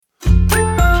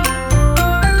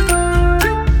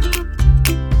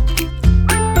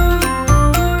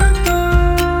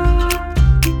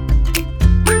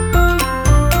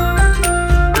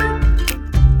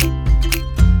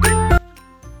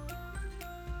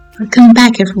Welcome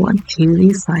back, everyone, to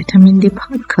the Vitamin D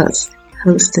podcast,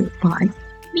 hosted by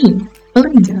me,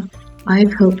 Belinda. I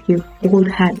hope you've all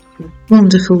had a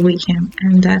wonderful weekend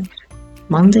and that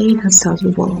Monday has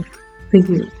started well for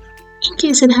you. In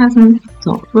case it hasn't,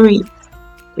 don't worry.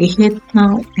 We're here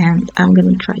now, and I'm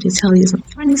gonna try to tell you some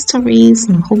funny stories,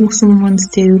 some wholesome ones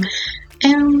too,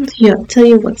 and tell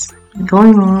you what's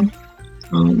going on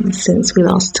since we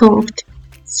last talked.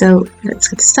 So let's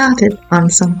get started on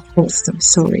some wholesome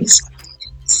stories.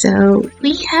 So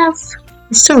we have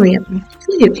a story about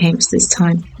video games this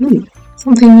time.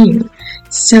 Something new.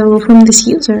 So from this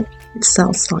user, it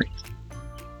starts like,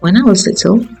 when I was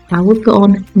little, I would go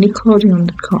on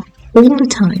Nickelodeon.com all the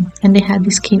time, and they had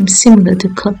this game similar to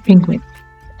ClubPenguin,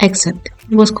 except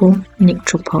it was called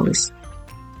Nicktropolis.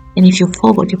 And if you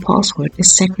forgot your password, the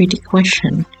security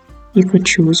question you could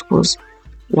choose was,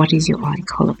 what is your eye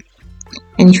color?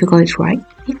 And if you got it right,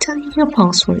 it tell you your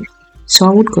password. So I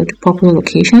would go to popular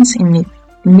locations in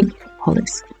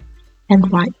Nicktropolis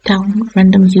and write down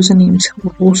random usernames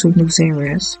for also those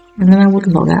areas, and then I would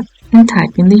log out and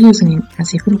type in the username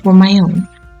as if it were my own.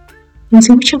 And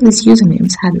see which of these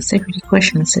usernames had the security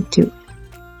question set to,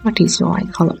 what is your eye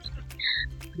color?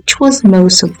 Which was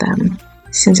most of them,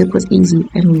 since it was easy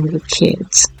and we were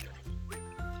kids.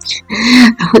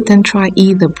 I would then try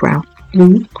either brown,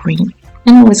 blue, green,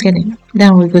 and always get it.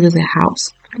 Then I would go to their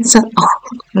house and sell all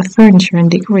the furniture and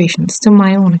decorations to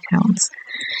my own accounts.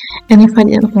 And if I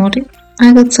didn't want it,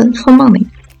 I would sell it for money.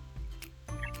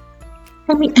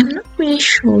 I mean, I'm not really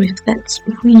sure if that's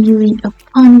really a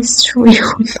funny story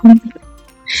or something.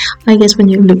 I guess when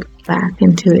you look back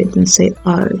into it and say,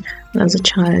 oh, as a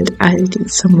child, I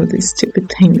did some of these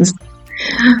stupid things.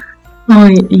 Oh,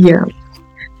 yeah.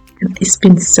 And it's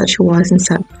been such a while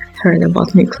since I've heard about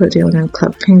Nickelodeon and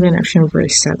ClubPenguin. Actually, I'm very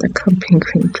sad that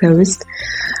ClubPenguin closed.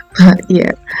 But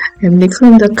yeah, and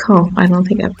Nickelodeon.com, I don't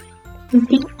think I've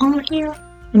been on here.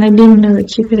 And I didn't know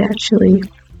that you could actually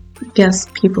guess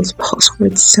people's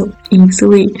passwords so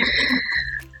easily.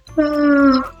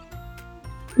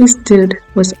 This dude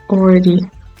was already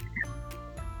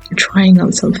trying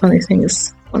on some funny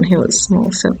things when he was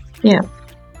small, so yeah.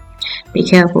 Be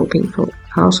careful, people.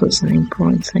 Passwords are an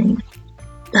important thing.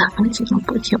 Definitely don't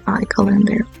put your eye color in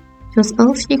there, because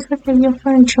else you could get your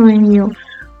furniture in your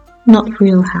not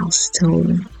real house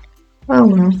stolen. Oh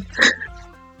well.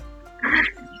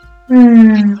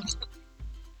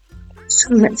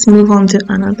 So let's move on to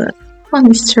another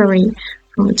funny story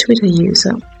from a Twitter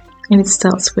user, and it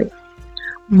starts with,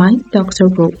 my doctor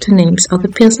wrote the names of the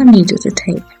pills I needed to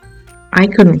take. I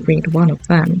couldn't read one of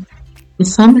them. The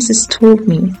pharmacist told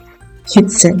me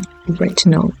it said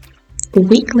retinol. A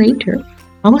week later,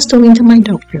 I was talking to my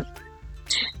doctor.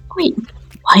 Wait,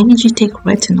 why did you take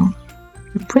retinol?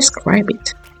 You prescribe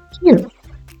it. Here.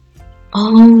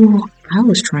 Oh, I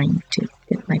was trying to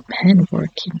get my pen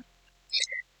working.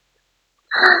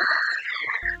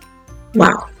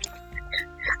 Wow.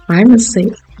 I must say,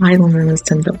 I don't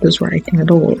understand doctor's writing at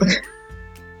all.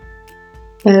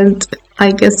 And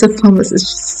I guess the pharmacist is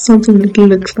something that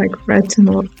looks like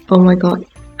retinol. Oh my god.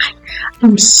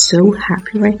 I'm so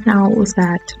happy right now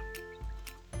that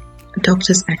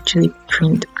doctors actually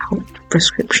print out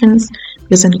prescriptions,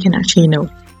 because then you can actually know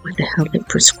what the hell they're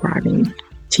prescribing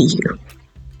to you.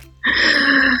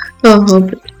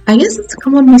 I guess it's a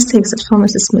common mistake that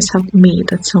pharmacists must have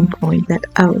made at some point, that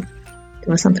there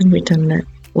was something written that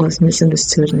was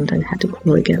misunderstood and then had to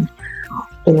call again,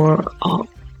 or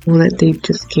that they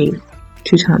just gave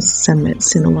 2 times the same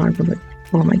medicine or whatever. But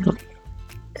oh my god,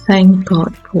 thank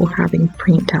god for having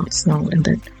printouts now, and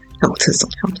that doctors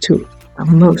don't have to,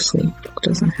 mostly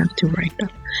doctors don't have to write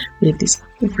up with this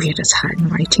weirdest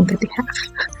handwriting that they have.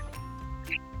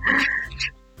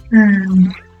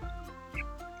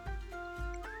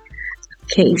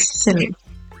 Okay, so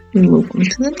we move on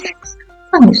to the next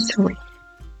funny story.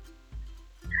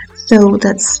 So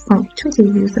that's from Twitter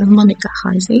user Monica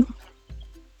Heisey.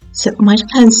 So my dad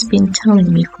has been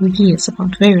telling me for years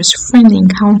about various friendly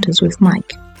encounters with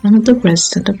Mike, one of the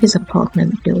residents of his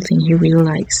apartment building he really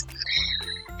likes.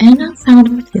 And I found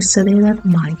out yesterday that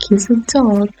Mike is a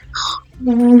dog.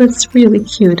 Oh, that's really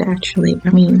cute actually. I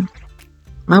mean,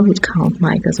 I would count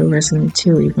Mike as a resident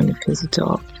too, even if he's a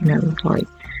dog, like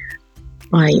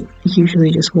I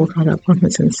usually just walk out of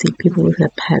apartments and see people with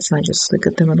their pets, and I just look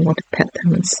at them and want to pet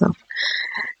them and stuff.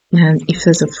 And if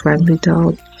there's a friendly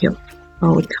dog, I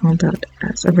would count that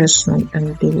as a resident,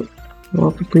 and they would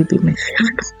probably be my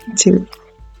favorite too.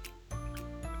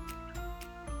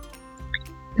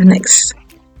 The next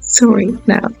story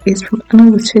now is from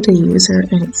another Twitter user,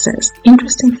 and it says,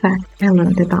 interesting fact I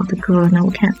learned about the girl in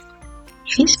our camp.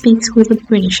 She speaks with a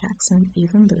British accent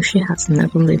even though she has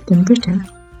never lived in Britain.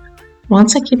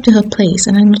 Once I came to her place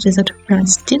and I noticed that her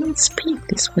parents didn't speak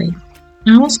this way.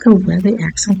 I asked her where the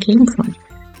accent came from.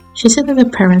 She said that her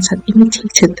parents had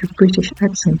imitated the British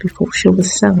accent before she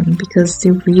was 7 because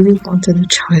they really wanted a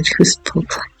child who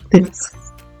spoke like this.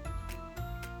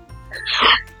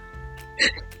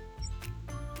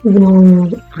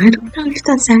 Whoa, I don't know if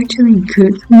that's actually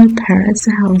good for my parents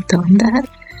to have done that,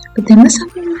 but they must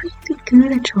have been really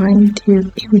good at trying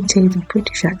to imitate the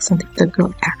British accent if the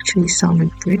girl actually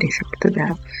sounded British after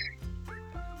that.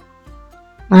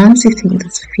 I honestly think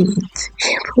that's feat to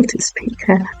be able to speak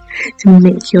to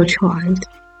make your child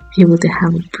be able to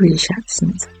have a British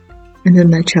accent, and then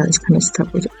that child is kind of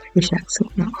stuck with a British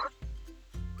accent now.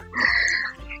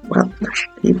 Well,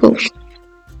 people.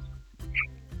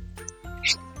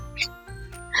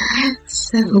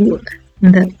 So,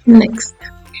 the next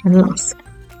and last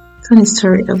funny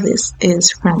story of this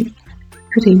is from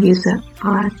Twitter user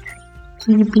at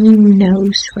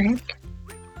PBNoSwag.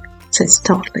 It says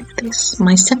stuff like this.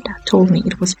 My stepdad told me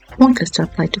it was pointless to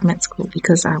apply to med school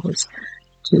because I was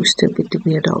too stupid to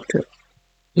be a doctor.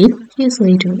 8 years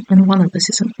later, and one of us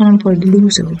is an unemployed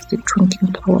loser with the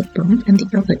drinking power bump, and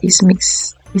the other is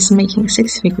making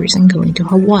 6 figures and going to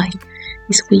Hawaii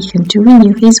this weekend to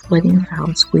renew his wedding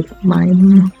vows with my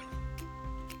mom.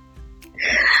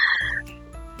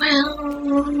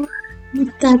 Well,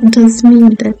 that does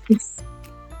mean that his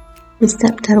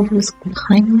stepdad was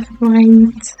kind of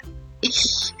right.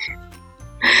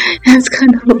 That's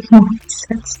kind of a more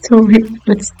sad story,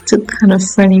 but it's still kind of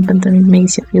funny, but then it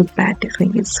makes you feel bad to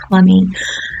think it's funny.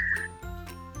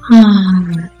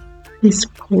 This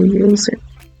poor user.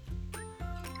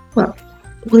 Well,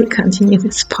 we'll continue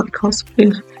this podcast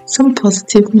with some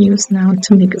positive news now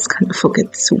to make us kind of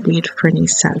forget this weird, funny,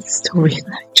 sad story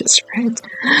that I just read.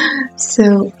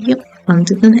 So, yep, on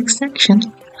to the next section,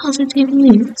 positive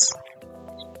news.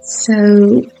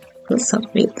 So, we'll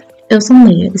start with ozone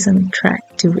layer is on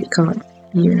track to record,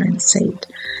 UN said.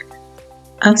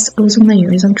 Earth's ozone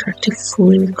layer is on track to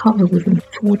fully recover within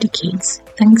 4 decades,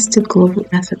 thanks to global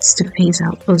efforts to phase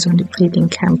out ozone-depleting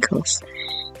chemicals.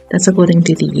 That's according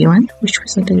to the UN, which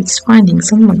presented its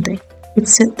findings on Monday. It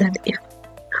said that if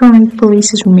current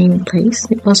policies remain in place,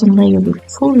 the ozone layer will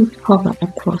fully recover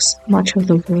across much of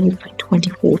the world by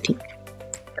 2040.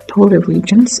 The polar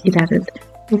regions, it added,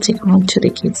 will take on 2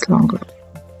 decades longer.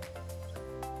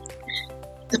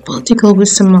 The political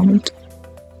wisdom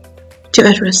to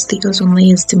address the ozone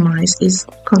layer's demise is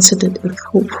considered a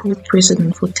hopeful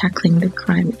precedent for tackling the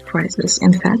climate crisis.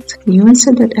 In fact, the UN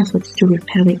said that efforts to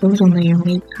repair the ozone layer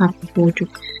may have avoided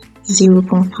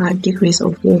 0.5 degrees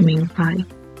of warming by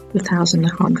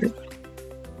 2100.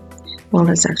 Well,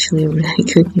 that's actually really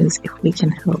good news if we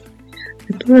can help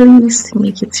at least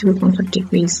make it 0.5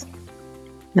 degrees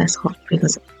less hot,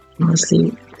 because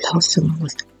honestly, last summer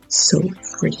was so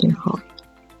freaking hot.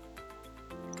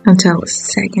 Until our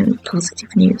second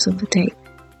positive news of the day.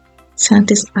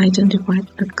 Scientists identified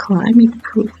a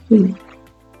climate-proof wheat.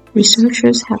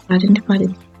 Researchers have identified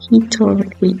a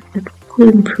heat-tolerant wheat that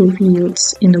could improve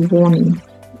yields in the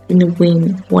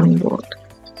wind warning world.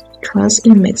 Trials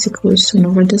in Mexico's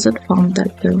Sonora Desert found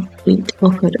that the wheat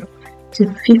offered up to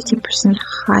 50%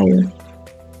 higher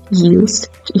yields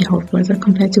in hot weather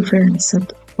compared to variants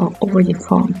that are already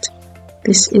farmed.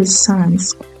 This is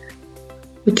science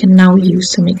we can now use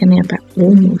to make an impact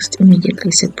almost immediately,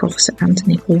 said Professor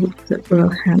Anthony Hall of the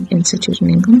Earlham Institute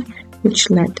in England, which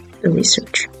led the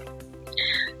research.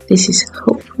 This is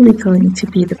hopefully going to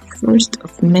be the first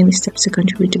of many steps to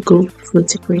contribute to global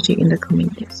food security in the coming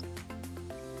years.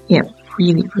 Yeah,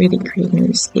 really, really great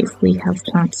news if we have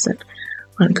plants that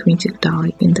aren't going to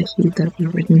die in the heat that we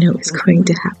already know is going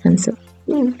to happen. So,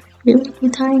 we will be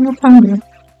dying of hunger.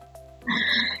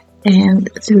 And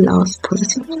the last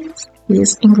positive news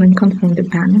is England confirmed a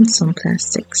ban on some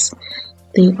plastics.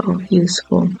 They are used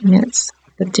for minutes,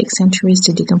 but take centuries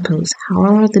to decompose.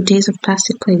 However, the days of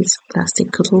plastic plates,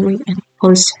 plastic cutlery, and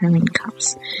polystyrene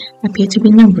cups appear to be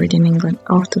numbered in England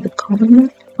after the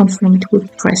government confirmed it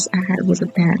would press ahead with a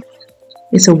ban.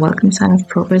 It's a welcome sign of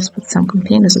progress, but some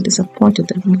complainers are disappointed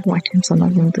that more items are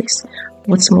not in this.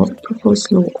 What's more, the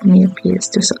proposed law only appears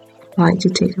to apply to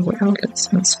takeaway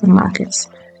outlets, not supermarkets.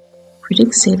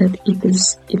 Critics say that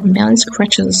it merely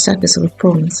scratches the surface of a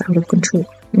problem that's out of control.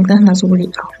 England has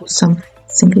already outlawed some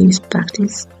single-use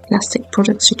plastic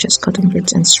products such as cotton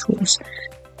buds and straws.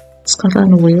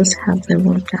 Scotland and Wales have their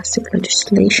own plastic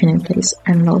legislation in place,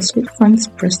 and last week France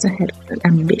pressed ahead with an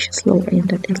ambitious law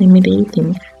aimed at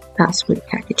eliminating fast-food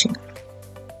packaging.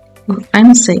 Well, I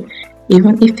must say,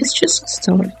 even if it's just a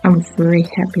start, I'm very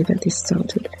happy that this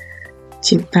started.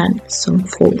 to ban some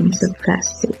forms of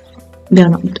plastic. They're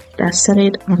not the best at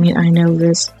it. I mean, I know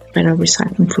there's better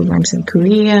recycling programs in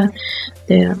Korea.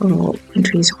 There are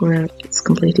countries where it's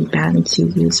completely banned to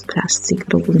use plastic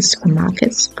at all in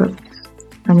supermarkets, but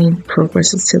I mean,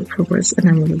 progress is still progress, and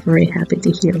I'm very happy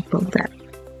to hear about that.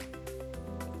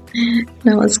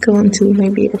 Now let's go on to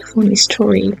maybe a funny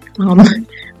story.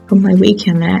 From my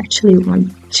weekend, I actually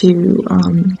went to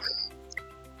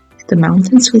the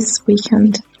mountains this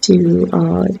weekend to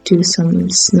do some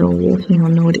snow walking or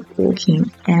Nordic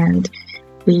walking, and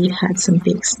we had some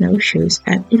big snowshoes,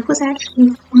 and it was actually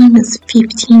minus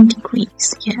 15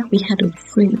 degrees. Yeah, we had a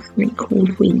very, very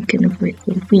cold week and a very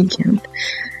cold weekend.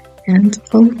 And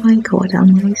oh my god,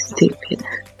 I'm really stupid.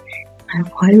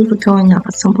 While we were going up,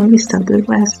 at some point we started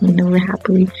resting, and we were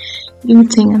happily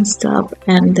eating and stuff,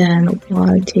 and then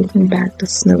while taking back the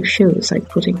snowshoes, like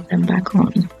putting them back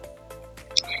on,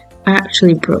 I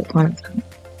actually broke one of them.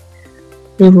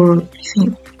 We were, I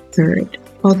think, third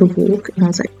of the walk, and I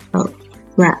was like, oh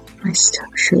crap, my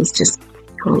snowshoes just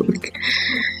broke.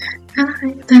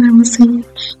 And then I was saying,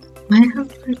 I have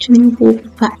to actually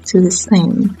walk back to the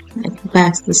same, like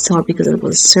back to the start, because it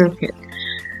was a circuit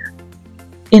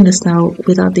in the snow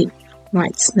without the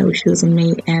right snowshoes on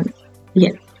me. And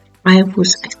yeah, I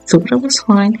thought I was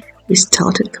fine. We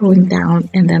started going down,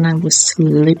 and then I was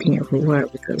slipping everywhere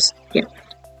because yeah,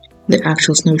 the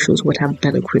actual snowshoes would have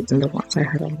better grip than the ones I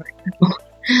had on right now.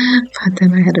 But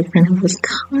then I had a friend who was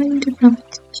kind enough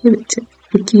to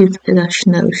give the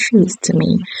snowshoes to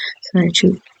me, so I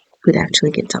could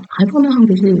actually get down. I don't know how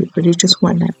to do it, but it just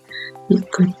went that you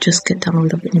could just get down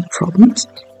without any problems.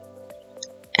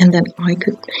 And then I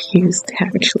could use the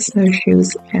actual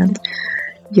snowshoes, and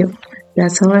yeah,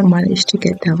 that's how I managed to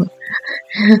get down.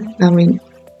 I mean,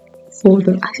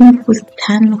 I think it was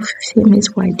 10 or 15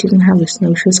 minutes where I didn't have the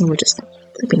snowshoes, I was just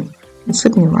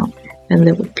slipping around. And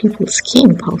there were people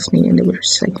skiing past me, and they were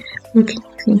just like looking,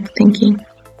 thinking,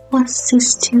 what's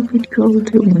this stupid girl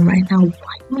doing right now?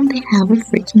 Why don't they have a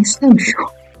freaking snowshoe?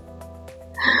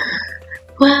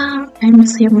 Well, I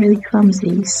must say I'm really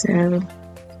clumsy, so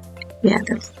yeah,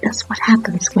 that's what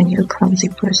happens when you're a clumsy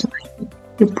person.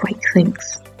 You break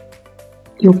things.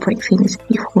 You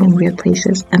fall in weird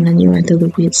places, and then you enter the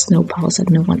weird snow piles that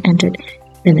no one entered,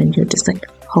 and then you're just like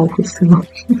halfway through.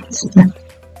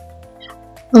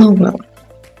 Oh well.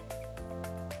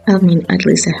 I mean, at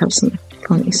least I have some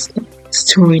funny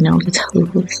story now to tell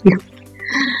with you.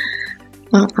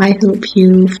 I hope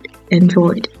you've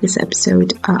enjoyed this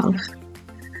episode of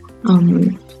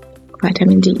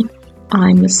Vitamin D.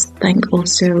 I must thank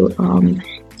also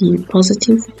the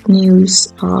Positive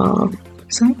News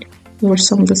site for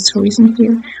some of the stories in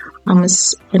here. I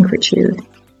must encourage you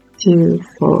to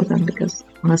follow them, because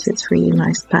honestly it's really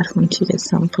nice platform to get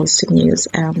some positive news.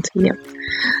 And yeah,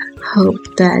 hope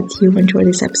that you enjoy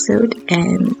this episode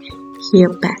and hear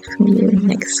back from you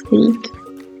next week.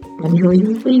 Enjoy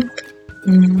your week,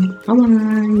 and bye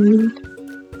bye.